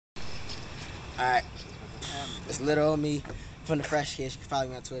Alright, it's Little Old Me from the Fresh Kids. You can follow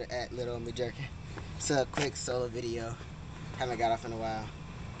me on Twitter at Little Old Me Jerkin. It's a quick solo video. Haven't got off in a while.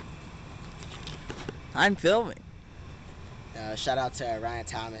 I'm filming. Shout out to Ryan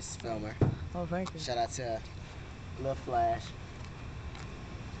Thomas, filmer. Oh, thank you. Shout out to Lil Flash,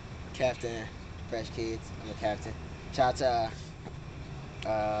 Captain Fresh Kids. I'm a captain. Shout out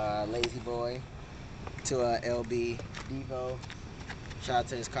to Lazy Boy, to LB Devo. Shout out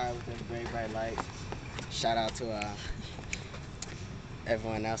to his car with the very bright lights. Shout out to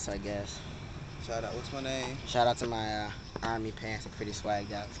everyone else, I guess. Shout out, what's my name? Shout out to my army pants. I'm pretty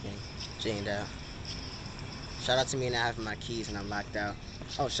swagged out, skinny, chained out. Shout out to me not having my keys and I'm locked out.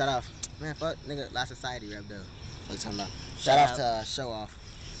 Oh, shout out, man, fuck, nigga, Last Society rep though. What you talking about? Shout out to Show Off.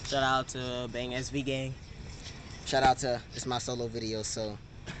 Shout out to Bang SV Gang. Shout out to, it's my solo video, so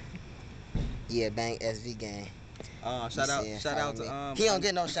yeah, Bang SV Gang. Shout out to he don't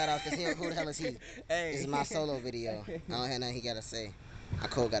get no shout out because who the hell is he? Hey. This is my solo video. I don't hear nothing he gotta say. My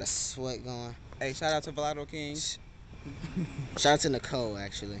Cole got a sweat going. Hey, shout out to Velato King. Shout out to Nicole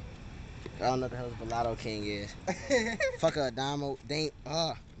actually. I don't know what the hell Velato King is. Fuck a Damo gang.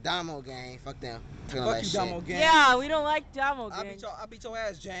 Fuck them. Fuck you, Damo gang. Yeah, we don't like Damo gang. I beat your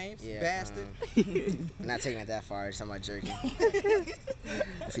ass, James. Yeah, bastard. I'm not taking it that far. It's talking about jerking.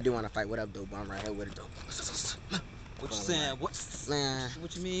 If you do want to fight, what up, dope? I'm right here with it, dope. What you saying? Man,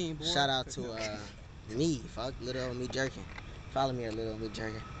 what you mean, boy? Shout out to me. Fuck Little Old Me Jerkin. Follow me at Little Old Me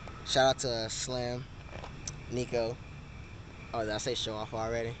Jerkin. Shout out to Slim, Nico. Oh, did I say Show Off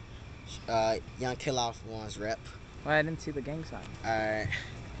already? Young Kill Off One's rep. Well, I didn't see the gang sign. Alright,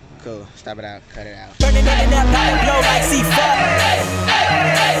 cool. Stop it out. Cut it out. Burning up, blow like C4.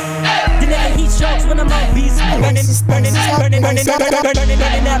 The nigga he strokes when I'm on beats. Burning up,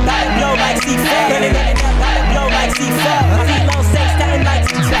 blow like C4. Burning up, blow like C4. My feet low, sex, starting like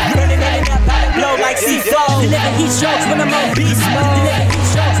burning up, blow like C4. The nigga he strokes when I'm on beats. The nigga he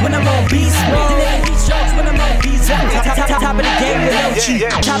strokes when I'm on beats. The nigga he strokes when I'm on beats. Top of the game with no cheek.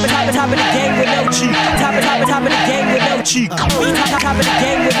 Top of the game with no cheek. Top of the game with no cheek. Top of the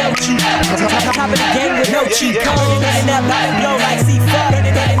game with no cheek. Top of the game with no cheek. Burning up, blow like C4.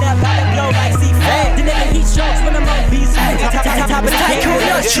 Burning up, blow like C4. The nigga he strokes when I'm on beats. Top of the game with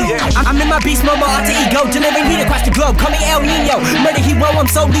no cheek. I'm in my beast mode, my alter ego, delivering heat across the globe. Call me El Nino, murder hero. I'm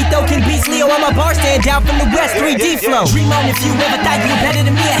so lethal, King Beast Leo. I'm a bar stand down from the west, 3D flow. Dream on if you ever thought you were better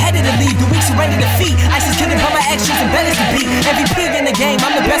than me, ahead of the league. The weak surrender defeat. ISIS couldn't put my extras and better to beat. MVP in the game,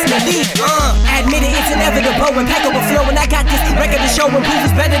 I'm the best in the league. Admit it, it's inevitable. Impact overflow, and I got this record to show. And proof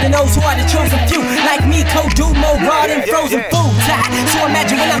is better than those who are the chosen few. Like me, Kodu, Mo Rod, and frozen food. So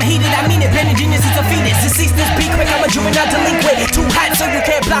imagine when I'm heated, I mean it. Brandon Genius is a fetus. Deceased this be quick, I'm a juvenile delinquent. Too hot, so you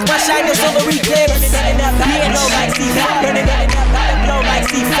can't block my shine. No solar eclipse. Burning up, blow like C4. Burning up, blow like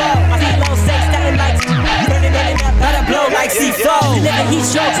C4. My feet low, sex, starting like burning up, blow like C4. The nigga he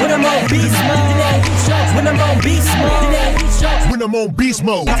strokes when I'm on beast mode. The nigga he strokes when I'm on beast mode. The nigga he strokes when I'm on beast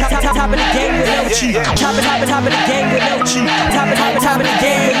mode. Top of the game with no cheek. Top of the game with no cheek. Top of the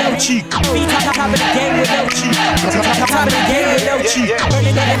game with no cheek. Top of the game with no cheek. Top of the game with no cheek.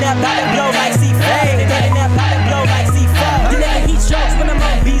 Burning up, blow like C4. Burning up, blow like C4. The nigga he strokes when I'm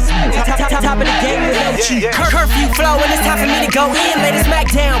on beast mode. Top of the game with no cheek. Curfew flow and it's time for me to go in. Lay the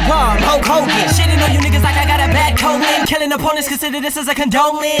smack down, raw, Hulk Hogan. Shitting on you niggas like I got a bad colon. Killing opponents, consider this as a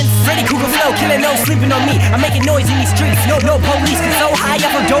condolence. Freddy Krueger flow, killing no sleeping on me. I'm making noise in these streets, no police. Cause so high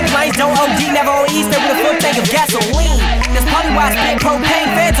up on dope lines, don't OD, never on Easter with a full tank of gasoline. That's probably why I spit propane.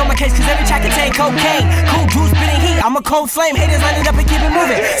 Fans on my case cause every track contain cocaine. Cool dude spitting heat, I'm a cold flame. Haters line it up and keep it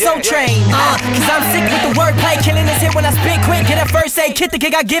moving, so trained. Cause I'm sick with the wordplay. Killing this hit when I spit quick. Get a first aid kit, the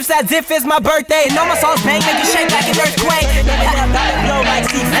kid got gifts as if it's my birthday. And all my songs bang, make it shake like an earthquake. Blow like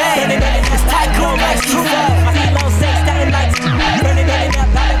C4. It's tight, cool like C4. My feet low, sex, starting like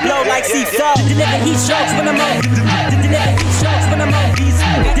blow like C4. The nigga he strokes when I'm on. The nigga he strokes when I'm on beats.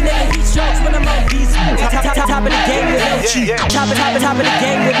 The nigga he strokes when I'm on beats. Top of the game with no cheek. Top of the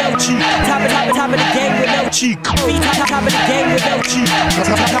game with no cheek. Top of the game with no cheek. Top of the game with no cheek.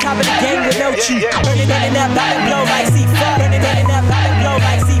 Top of the game with no cheek. Burning up, blow like C4. Burning up, blow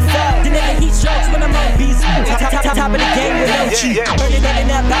like C4. The nigga he strokes when I'm on beats. Top of the game with no cheek. Burning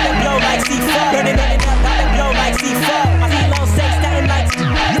up, blow like C4. Burning up, blow like C4. My feet low, sex, starting like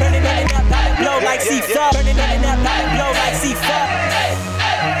burning up, blow like C4. Burning up, blow like C4.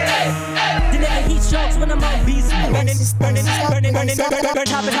 The nigga he strokes when I'm on beats. Burning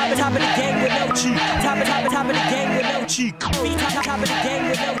top of the game with no cheek. Top of the game with no cheek. Top of the game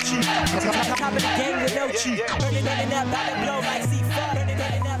with no cheek. Top of the game with no cheek. Burning up, blow like C4. Burning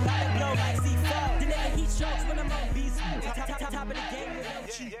up, blow like C4. The nigga he strokes when I'm on beats. Top of the game with no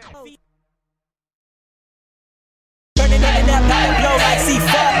cheek.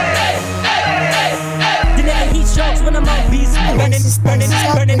 Burning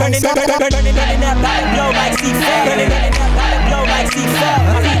up, about to blow like C4. Burning up, about to blow like C4.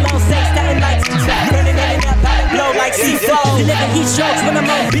 My feet low, say starting like C4. Burning up, about to blow like C4. Delivering heat strokes when I'm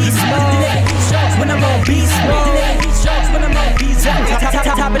on beast mode. Delivering heat strokes when I'm on beast mode. Delivering heat strokes when I'm on beast mode.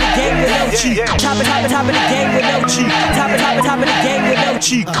 Top of the game with no cheek. Top of the game with no cheek. Top of the game with no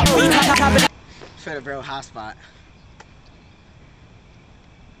cheek. For the real hotspot.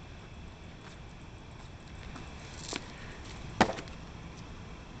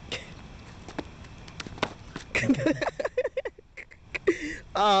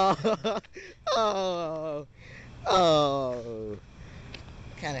 Oh.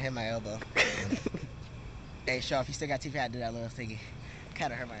 Kind of hit my elbow. Hey, Shaw, if you still got teeth, I do that little thingy.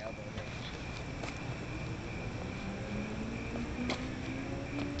 Kind of hurt my elbow. Man.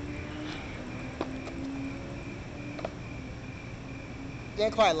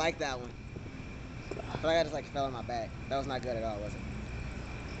 Didn't quite like that one. But I just like fell on my back. That was not good at all, was it?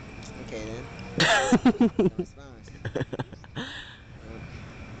 Okay then. No response.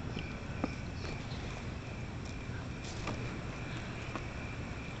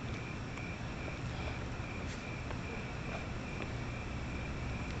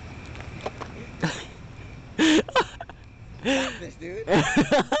 Stop this, dude. Alright,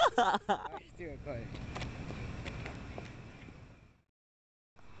 still recording.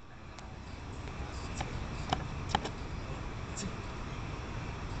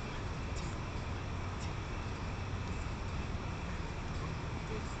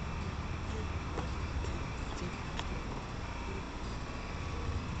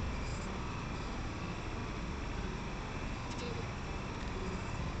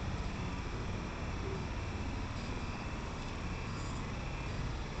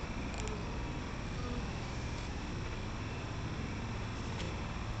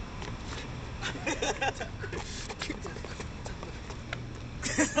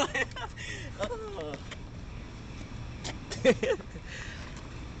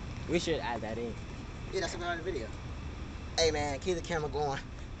 We should add that in. Yeah, that's about the video. Hey man, keep the camera going.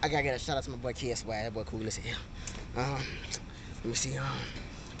 I gotta get a shout out to my boy Kid Swag. That boy cool as hell. Let me see.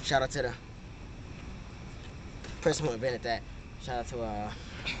 Shout out to the person who invented that. Shout out to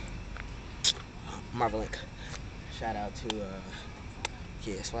Marvel Inc. Shout out to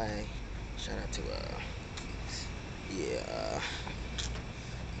Kid Swag. Shout out to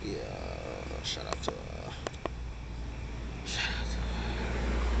shout out to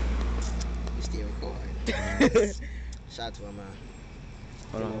you still recording. Shout out to him,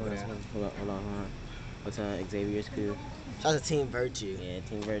 Hold on. What's Xavier's crew? Shout out to Team Virtue. Yeah,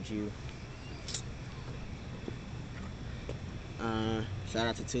 Team Virtue. Shout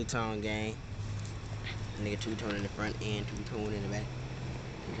out to Two Tone Gang. Nigga Two Tone in the front and Two Tone in the back.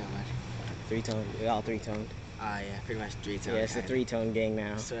 Three-tone. We all three-toned. Yeah, pretty much 3-tone. Yeah, it's a three-tone gang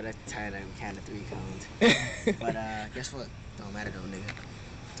now. So that's tired of kind of 3 tones. But guess what? Don't matter though, nigga.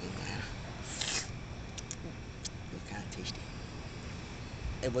 Don't matter. It's kind of tasty.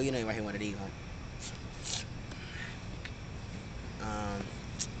 Hey, boy, you know you right here one of these, huh?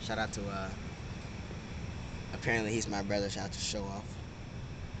 Shout out to apparently he's my brother. Shout out to Show Off.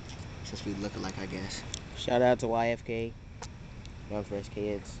 Since we looking like, I guess. Shout out to YFK, Young Fresh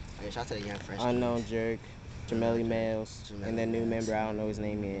Kids. Okay, shout out to the Young Fresh Unknown Kids. Jerk, Jamelli Males, and the new member, I don't know his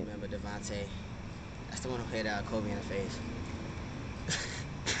name yet. Remember Devontae. That's the one who hit Kobe in the face.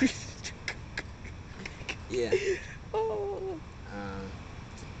 Yeah.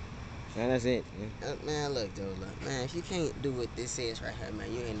 And that's it. Man, look, man, if you can't do what this is right here, man,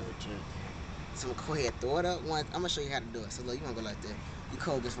 you ain't no jerk. So go ahead, throw it up one. I'm gonna show you how to do it. So look, you wanna go like this. You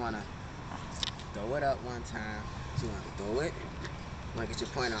just wanna throw it up one time. So you wanna throw it. You wanna get your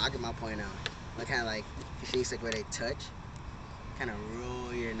point on. I'll get my point on. Like kind of like she's like where they touch. Kind of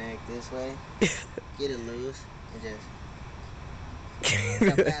roll your neck this way. Get it loose and just.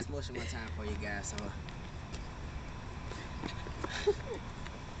 It's a fast motion one time for you guys. So.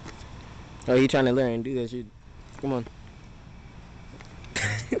 Oh, you trying to learn? Do that shit. Come on.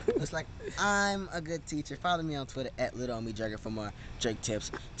 Looks like I'm a good teacher. Follow me on Twitter at LittleOmiJerker for more jerk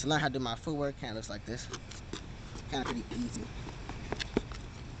tips. To learn how to do my footwork, kind of looks like this. Kind of pretty easy.